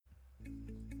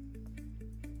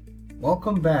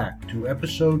Welcome back to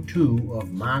episode 2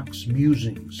 of Mark's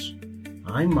Musings.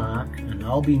 I'm Mark, and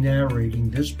I'll be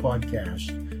narrating this podcast,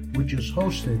 which is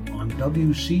hosted on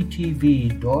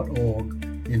WCTV.org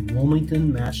in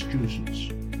Wilmington, Massachusetts.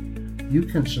 You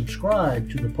can subscribe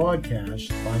to the podcast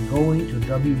by going to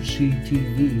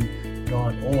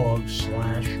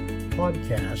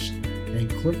WCTV.org/podcast and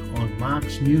click on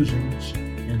Mark's Musings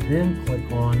and then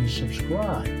click on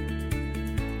subscribe.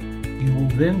 You will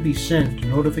then be sent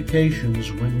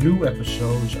notifications when new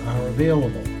episodes are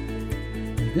available.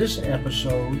 In this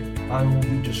episode, I will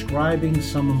be describing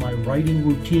some of my writing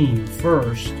routine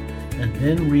first and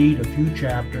then read a few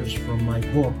chapters from my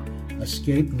book,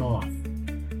 Escape North.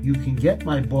 You can get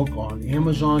my book on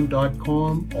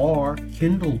Amazon.com or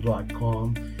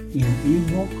Kindle.com in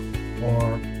ebook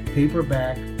or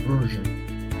paperback version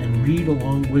and read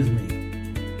along with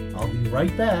me. I'll be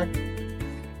right back.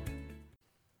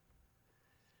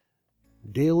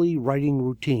 Daily Writing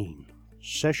Routine,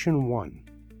 Session 1.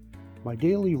 My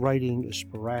daily writing is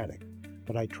sporadic,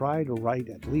 but I try to write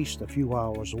at least a few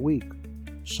hours a week.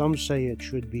 Some say it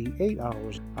should be 8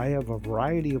 hours. I have a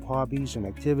variety of hobbies and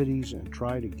activities and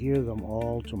try to gear them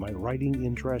all to my writing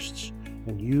interests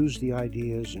and use the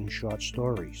ideas in short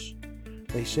stories.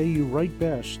 They say you write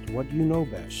best what you know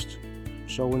best.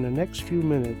 So in the next few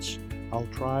minutes, I'll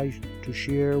try to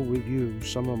share with you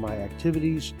some of my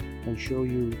activities and show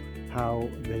you how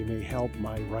they may help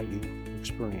my writing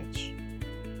experience.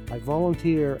 I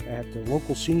volunteer at the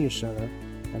local senior center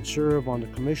and serve on the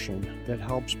commission that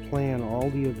helps plan all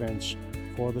the events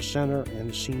for the center and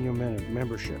the senior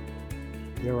membership.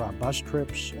 There are bus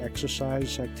trips,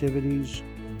 exercise activities,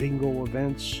 bingo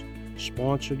events,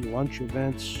 sponsored lunch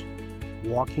events,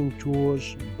 walking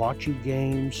tours, bocce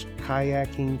games,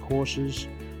 kayaking courses,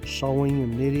 sewing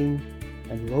and knitting,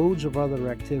 and loads of other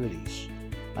activities.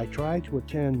 I try to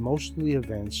attend most of the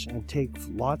events and take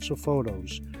lots of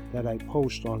photos that I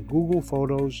post on Google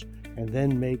Photos and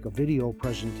then make a video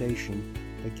presentation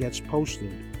that gets posted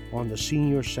on the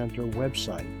Senior Center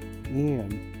website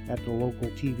and at the local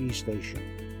TV station.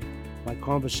 My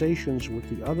conversations with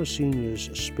the other seniors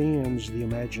spans the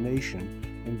imagination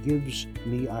and gives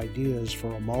me ideas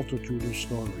for a multitude of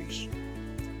stories.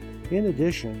 In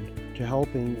addition to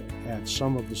helping at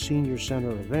some of the Senior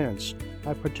Center events,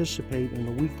 I participate in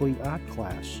a weekly art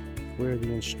class where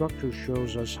the instructor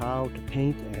shows us how to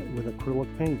paint with acrylic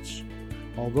paints.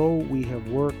 Although we have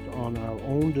worked on our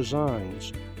own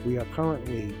designs, we are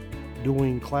currently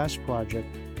doing a class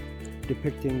project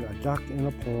depicting a duck in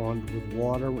a pond with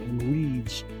water and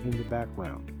weeds in the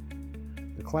background.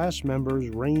 The class members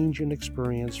range in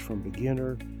experience from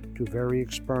beginner to very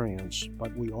experienced,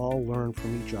 but we all learn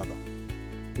from each other.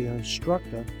 The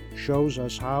instructor shows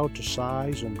us how to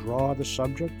size and draw the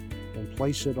subject and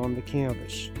place it on the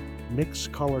canvas, mix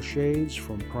color shades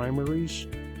from primaries,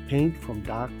 paint from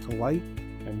dark to light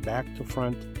and back to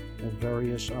front, and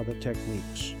various other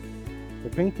techniques. The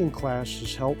painting class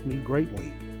has helped me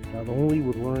greatly, not only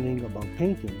with learning about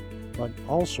painting, but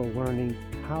also learning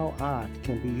how art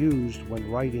can be used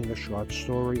when writing a short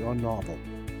story or novel.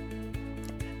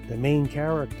 The main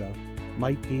character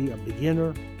might be a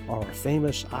beginner or a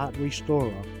famous art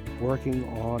restorer working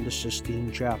on the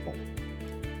Sistine Chapel.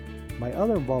 My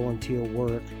other volunteer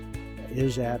work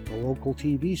is at the local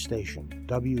TV station,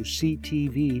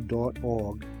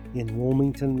 WCTV.org in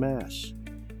Wilmington, Mass.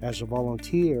 As a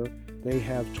volunteer, they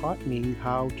have taught me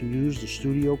how to use the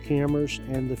studio cameras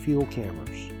and the field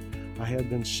cameras. I have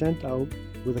been sent out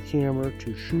with a camera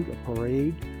to shoot a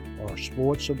parade or a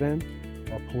sports event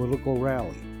or political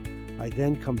rally. I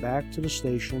then come back to the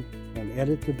station and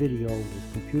edit the video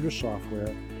with computer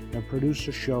software and produce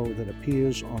a show that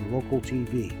appears on local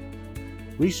TV.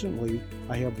 Recently,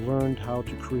 I have learned how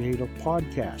to create a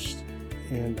podcast,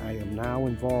 and I am now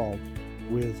involved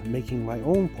with making my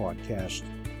own podcast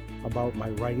about my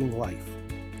writing life.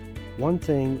 One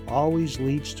thing always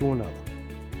leads to another.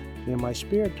 In my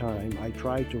spare time, I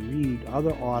try to read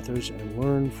other authors and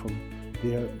learn from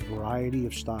their variety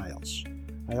of styles.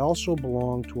 I also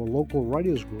belong to a local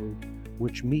writers group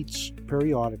which meets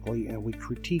periodically and we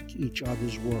critique each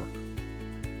other's work.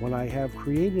 When I have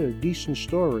created a decent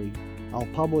story, I'll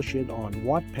publish it on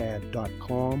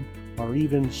Wattpad.com or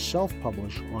even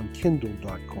self-publish on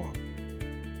Kindle.com.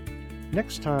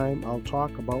 Next time, I'll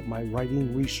talk about my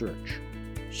writing research.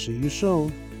 See you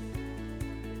soon.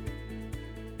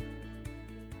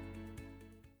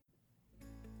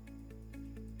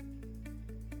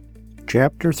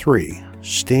 Chapter 3.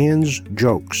 Stan's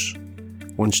Jokes.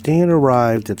 When Stan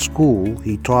arrived at school,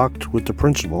 he talked with the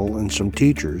principal and some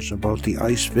teachers about the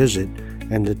ice visit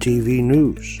and the TV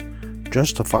news.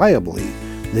 Justifiably,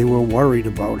 They were worried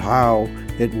about how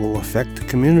it will affect the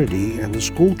community and the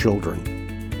school children.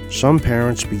 Some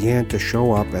parents began to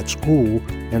show up at school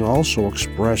and also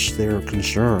express their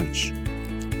concerns.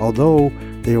 Although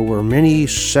there were many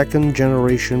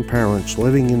second-generation parents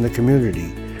living in the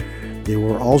community, there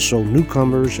were also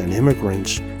newcomers and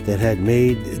immigrants that had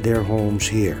made their homes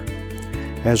here.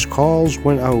 As calls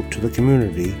went out to the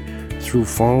community through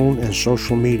phone and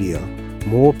social media,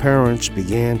 more parents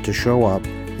began to show up,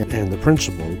 and the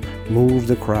principal moved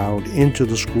the crowd into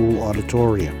the school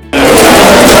auditorium.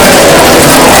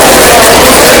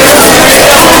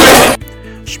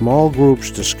 Small groups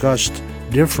discussed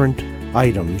different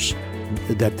items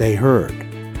that they heard.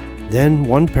 Then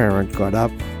one parent got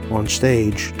up on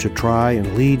stage to try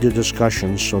and lead the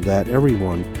discussion so that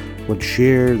everyone would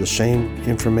share the same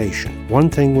information. One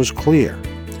thing was clear: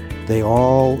 they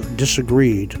all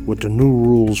disagreed with the new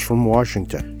rules from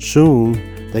Washington.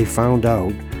 Soon they found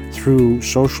out through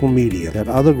social media that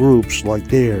other groups like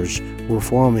theirs were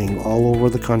forming all over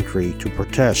the country to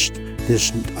protest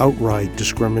this outright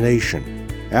discrimination.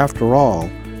 After all,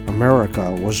 America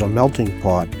was a melting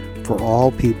pot for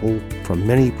all people from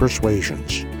many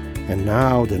persuasions, and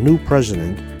now the new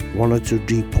president wanted to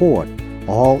deport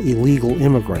all illegal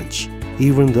immigrants,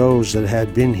 even those that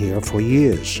had been here for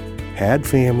years, had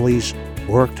families,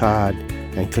 worked hard,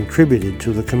 and contributed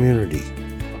to the community.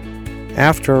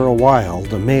 After a while,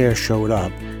 the mayor showed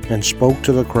up and spoke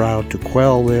to the crowd to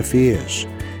quell their fears.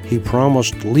 He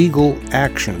promised legal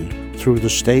action through the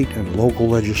state and local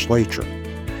legislature.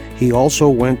 He also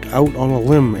went out on a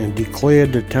limb and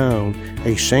declared the town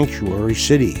a sanctuary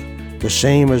city, the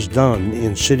same as done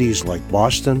in cities like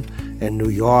Boston and New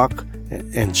York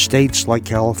and states like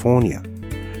California.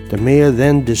 The mayor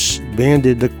then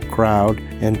disbanded the crowd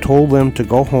and told them to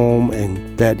go home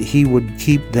and that he would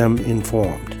keep them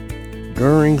informed.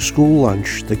 During school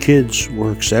lunch, the kids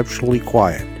were exceptionally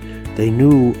quiet. They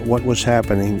knew what was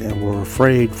happening and were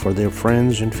afraid for their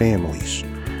friends and families.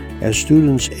 As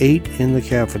students ate in the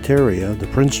cafeteria, the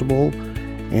principal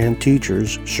and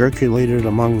teachers circulated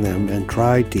among them and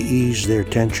tried to ease their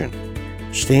tension.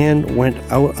 Stan went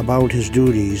out about his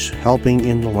duties, helping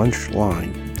in the lunch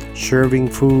line, serving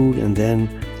food, and then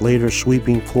later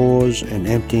sweeping floors and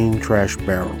emptying trash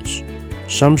barrels.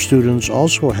 Some students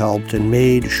also helped and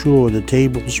made sure the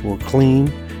tables were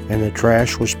clean and the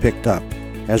trash was picked up.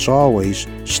 As always,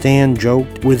 Stan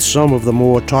joked with some of the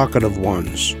more talkative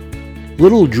ones.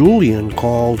 Little Julian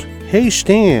called, "Hey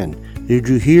Stan, did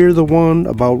you hear the one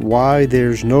about why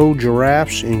there's no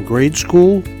giraffes in grade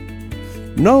school?"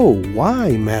 "No,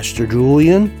 why, Master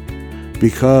Julian?"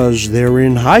 "Because they're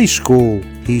in high school,"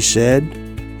 he said.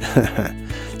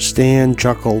 Stan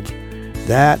chuckled.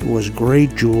 "That was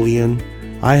great, Julian.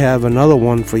 I have another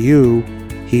one for you."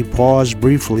 He paused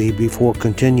briefly before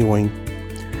continuing.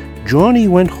 Johnny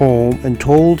went home and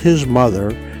told his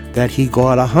mother that he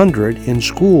got 100 in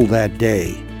school that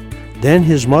day. Then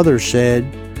his mother said,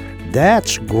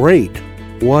 "That's great.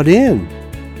 What in?"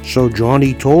 So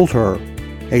Johnny told her,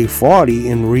 a 40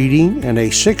 in reading and a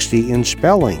 60 in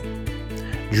spelling.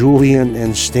 Julian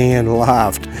and Stan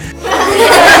laughed.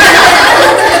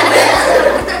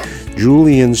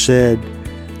 Julian said,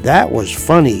 "That was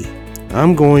funny.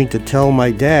 I'm going to tell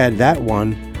my dad that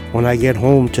one when I get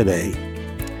home today."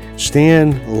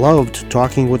 Stan loved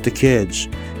talking with the kids.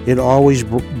 It always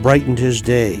brightened his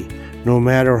day, no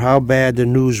matter how bad the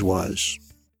news was.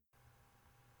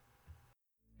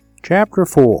 Chapter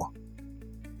 4.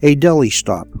 A Deli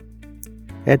Stop.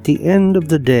 At the end of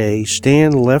the day,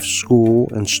 Stan left school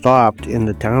and stopped in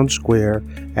the town square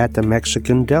at the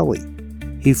Mexican deli.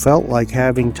 He felt like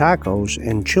having tacos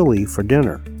and chili for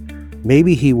dinner.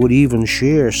 Maybe he would even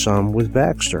share some with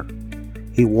Baxter.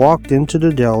 He walked into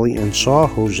the deli and saw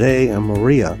Jose and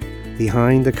Maria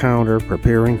behind the counter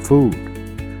preparing food.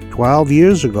 12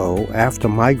 years ago, after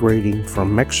migrating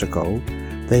from Mexico,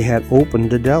 they had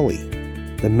opened a deli.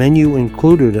 The menu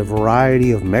included a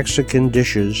variety of Mexican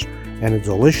dishes and a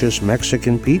delicious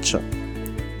Mexican pizza.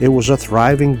 It was a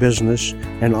thriving business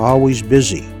and always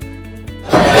busy.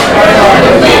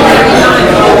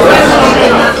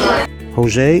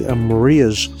 Jose and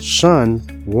Maria's son,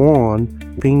 Juan,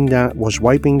 was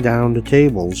wiping down the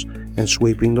tables and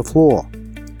sweeping the floor.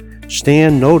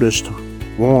 Stan noticed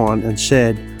Juan and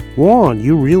said, "Juan,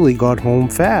 you really got home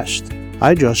fast.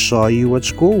 I just saw you at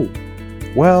school."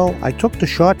 "Well, I took the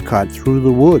shortcut through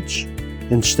the woods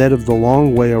instead of the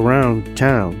long way around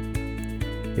town.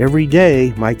 Every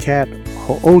day, my cat,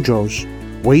 Ojos,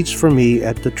 waits for me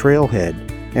at the trailhead,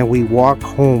 and we walk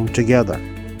home together."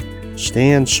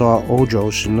 Stan saw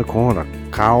Ojos in the corner,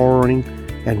 cowering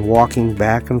and walking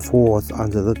back and forth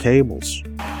under the tables.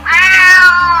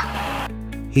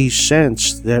 He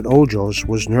sensed that Ojos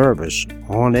was nervous,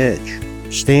 on edge.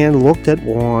 Stan looked at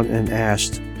Juan and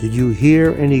asked, "Did you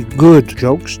hear any good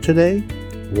jokes today?"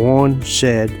 Juan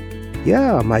said,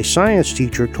 "Yeah, my science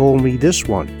teacher told me this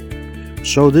one."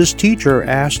 So this teacher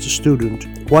asked the student,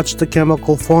 "What's the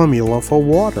chemical formula for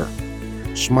water?"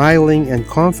 Smiling and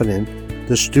confident,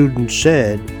 the student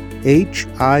said,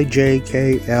 HIJKLMNO.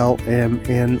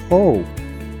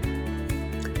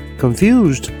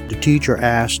 Confused, the teacher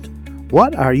asked,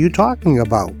 "What are you talking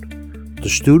about?" The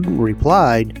student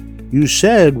replied, "You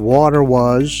said water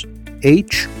was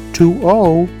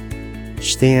H2O.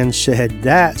 Stan said,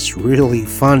 "That's really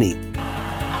funny."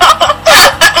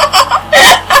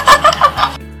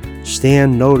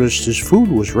 Stan noticed his food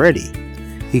was ready.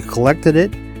 He collected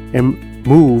it and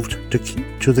moved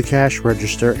to the cash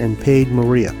register and paid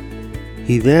Maria.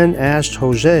 He then asked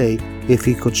Jose if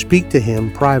he could speak to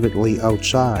him privately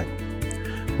outside.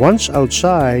 Once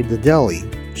outside the deli,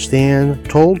 Stan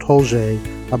told Jose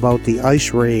about the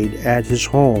ICE raid at his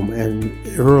home and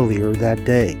earlier that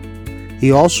day.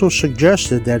 He also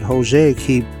suggested that Jose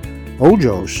keep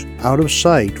Ojos out of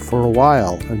sight for a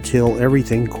while until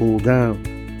everything cooled down.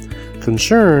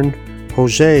 Concerned,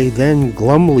 Jose then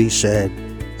glumly said,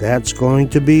 "That's going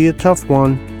to be a tough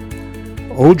one.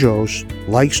 Ojos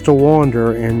likes to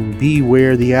wander and be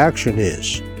where the action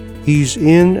is. He's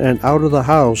in and out of the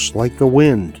house like the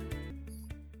wind."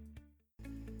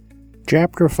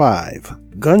 Chapter 5.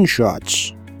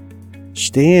 Gunshots.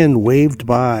 Stan waved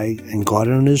by and got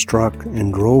in his truck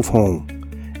and drove home.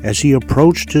 As he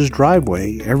approached his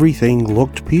driveway, everything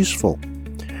looked peaceful.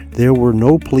 There were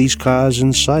no police cars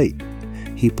in sight.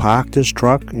 He parked his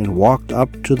truck and walked up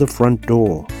to the front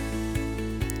door.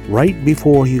 Right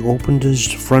before he opened his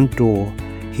front door,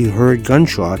 he heard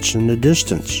gunshots in the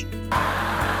distance.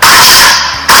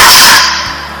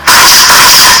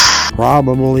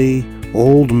 Probably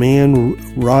Old Man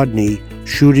Rodney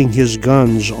shooting his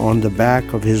guns on the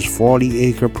back of his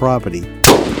 40-acre property.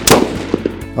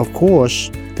 Of course,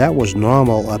 that was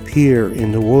normal up here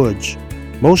in the woods.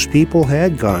 Most people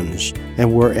had guns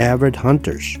and were avid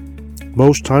hunters.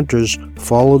 Most hunters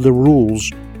followed the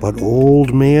rules, but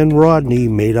Old Man Rodney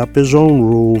made up his own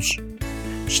rules.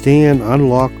 Stan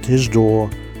unlocked his door,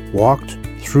 walked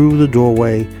through the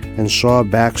doorway, and saw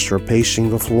Baxter pacing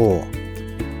the floor.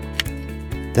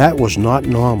 That was not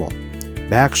normal.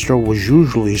 Baxter was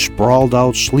usually sprawled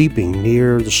out sleeping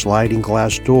near the sliding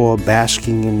glass door,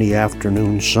 basking in the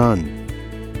afternoon sun.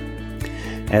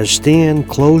 As Stan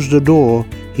closed the door,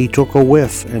 he took a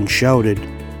whiff and shouted,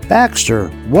 "Baxter,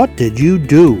 what did you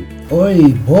do?"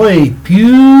 Oi, boy,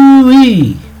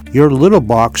 pew-wee! "Your little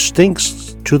box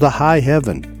stinks to the high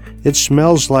heaven. It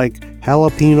smells like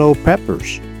jalapeno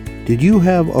peppers. Did you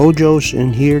have Ojos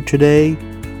in here today?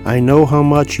 I know how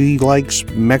much he likes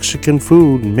Mexican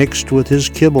food mixed with his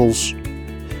kibbles."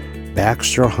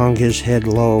 Baxter hung his head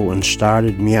low and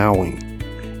started meowing.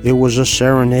 It was a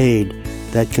serenade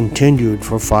that continued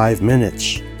for 5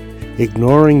 minutes.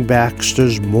 Ignoring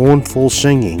Baxter's mournful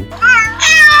singing,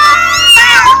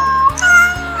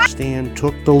 Stan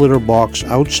took the litter box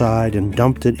outside and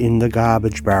dumped it in the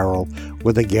garbage barrel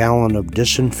with a gallon of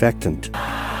disinfectant.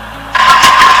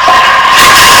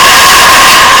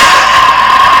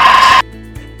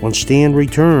 When Stan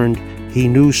returned, he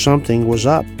knew something was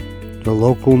up. The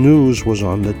local news was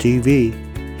on the TV.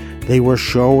 They were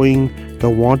showing the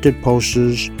wanted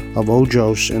posters of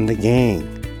Ojos and the gang.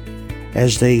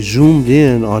 As they zoomed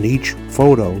in on each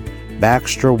photo,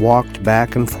 Baxter walked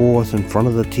back and forth in front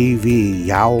of the TV,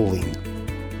 yowling.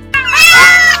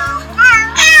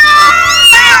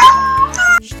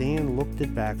 Stan looked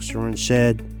at Baxter and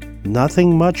said,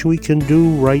 "Nothing much we can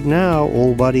do right now,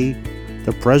 old buddy.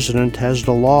 The president has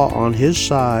the law on his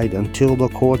side until the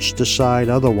courts decide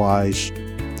otherwise.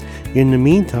 In the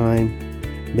meantime,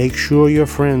 make sure your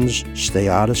friends stay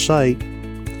out of sight."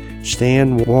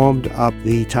 Stan warmed up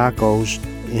the tacos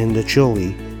in the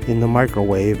chili in the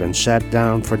microwave and sat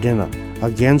down for dinner.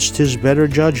 Against his better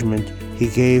judgment, he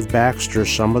gave Baxter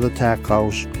some of the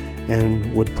tacos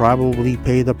and would probably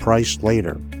pay the price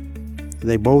later.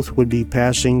 They both would be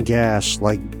passing gas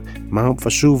like Mount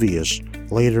Vesuvius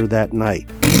later that night.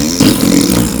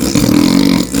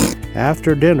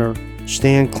 After dinner,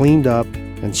 Stan cleaned up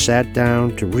and sat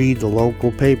down to read the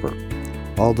local paper.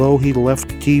 Although he left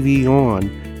the TV on,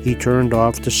 he turned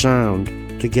off the sound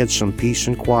to get some peace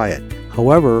and quiet.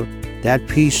 However, that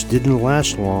peace didn't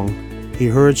last long. He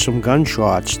heard some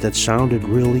gunshots that sounded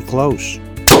really close.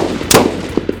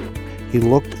 He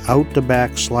looked out the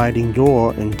back sliding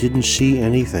door and didn't see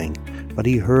anything, but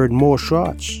he heard more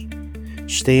shots.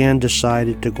 Stan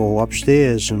decided to go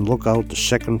upstairs and look out the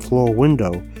second floor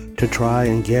window to try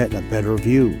and get a better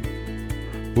view.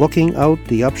 Looking out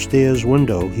the upstairs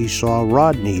window, he saw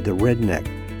Rodney the redneck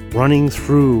running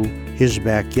through his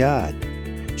backyard.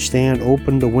 Stan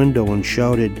opened the window and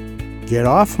shouted, "Get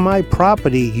off my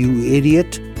property, you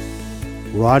idiot!"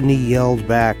 Rodney yelled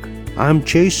back, "I'm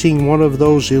chasing one of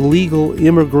those illegal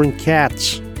immigrant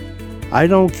cats. I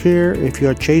don't care if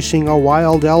you're chasing a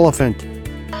wild elephant.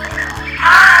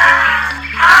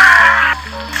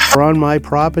 You're on my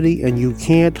property and you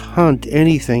can't hunt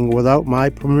anything without my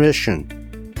permission."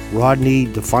 Rodney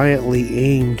defiantly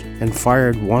aimed and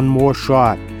fired one more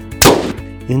shot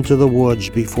into the woods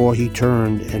before he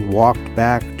turned and walked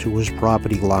back to his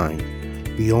property line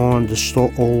beyond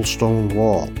the old stone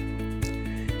wall.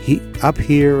 Up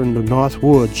here in the North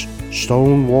Woods,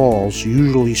 stone walls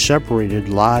usually separated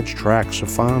large tracts of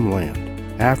farmland.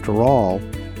 After all,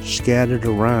 scattered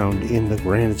around in the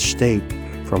Granite State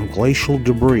from glacial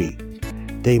debris,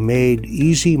 they made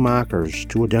easy markers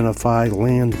to identify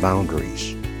land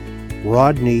boundaries.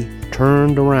 Rodney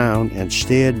turned around and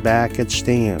stared back at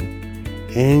Stan.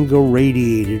 Anger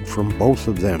radiated from both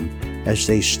of them as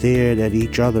they stared at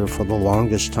each other for the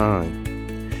longest time.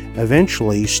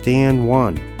 Eventually, Stan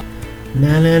won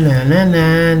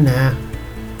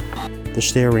the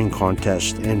staring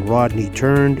contest, and Rodney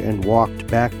turned and walked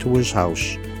back to his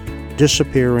house,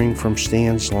 disappearing from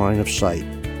Stan's line of sight.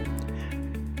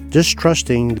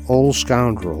 Distrusting the old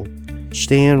scoundrel,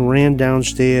 Stan ran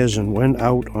downstairs and went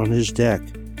out on his deck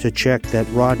to check that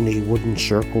Rodney wouldn't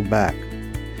circle back.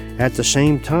 At the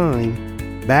same time,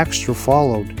 Baxter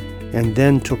followed and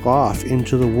then took off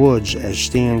into the woods as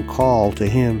Stan called to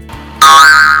him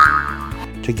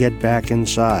to get back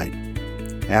inside.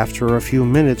 After a few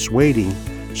minutes waiting,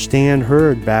 Stan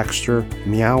heard Baxter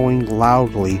meowing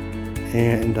loudly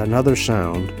and another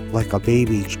sound like a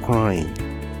baby's crying.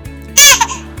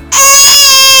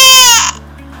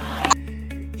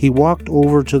 He walked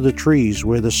over to the trees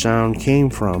where the sound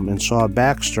came from and saw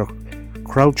Baxter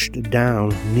crouched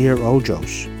down near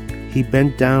Ojos. He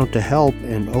bent down to help,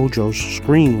 and Ojos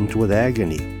screamed with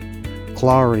agony,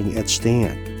 clawing at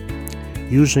Stan.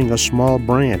 Using a small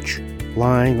branch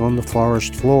lying on the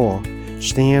forest floor,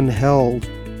 Stan held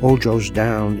Ojos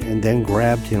down and then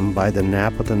grabbed him by the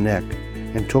nape of the neck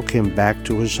and took him back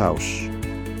to his house.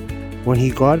 When he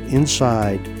got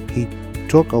inside, he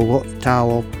took a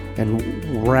towel and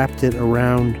wrapped it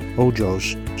around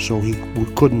Ojos so he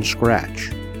couldn't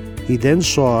scratch. He then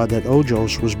saw that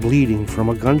Ojos was bleeding from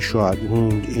a gunshot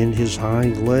wound in his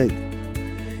hind leg.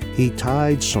 He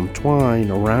tied some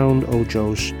twine around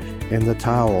Ojos and the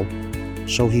towel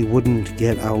so he wouldn't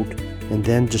get out, and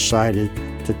then decided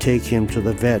to take him to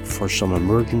the vet for some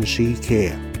emergency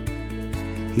care.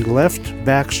 He left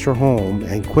Baxter home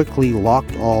and quickly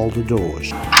locked all the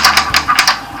doors.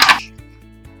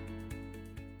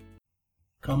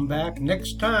 Come back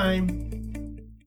next time.